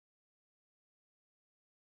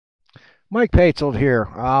Mike Patzold here.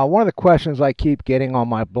 One of the questions I keep getting on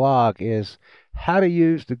my blog is how to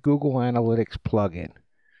use the Google Analytics plugin.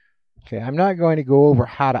 Okay, I'm not going to go over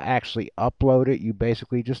how to actually upload it. You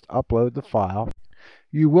basically just upload the file.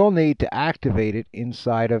 You will need to activate it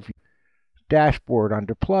inside of Dashboard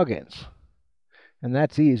under Plugins. And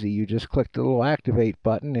that's easy. You just click the little activate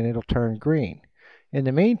button and it'll turn green. In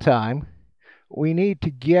the meantime, we need to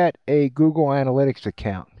get a Google Analytics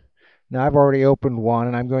account. Now I've already opened one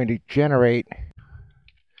and I'm going to generate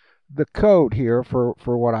the code here for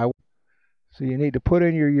what I want. So you need to put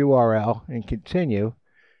in your URL and continue,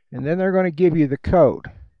 and then they're going to give you the code.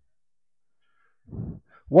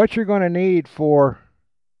 What you're going to need for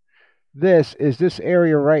this is this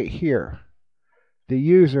area right here, the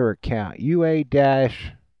user account, UA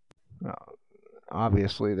dash,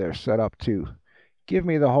 obviously they're set up to give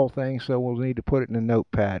me the whole thing, so we'll need to put it in a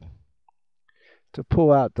notepad to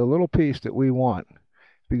pull out the little piece that we want,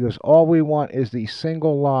 because all we want is the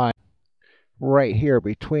single line right here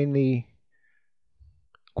between the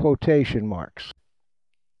quotation marks.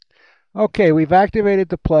 Okay, we've activated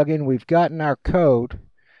the plugin. We've gotten our code.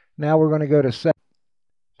 Now we're going to go to Settings.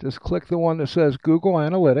 Just click the one that says Google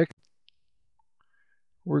Analytics.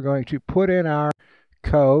 We're going to put in our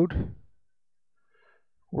code.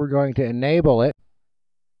 We're going to enable it.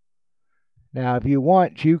 Now, if you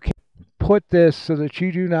want, you can put this so that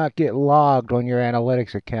you do not get logged on your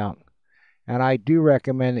analytics account. And I do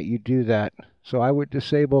recommend that you do that. So I would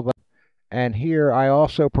disable that. And here I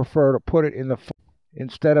also prefer to put it in the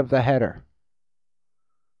instead of the header.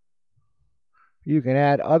 You can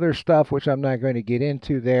add other stuff, which I'm not going to get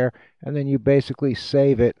into there, and then you basically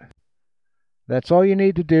save it. That's all you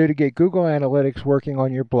need to do to get Google Analytics working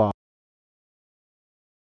on your blog.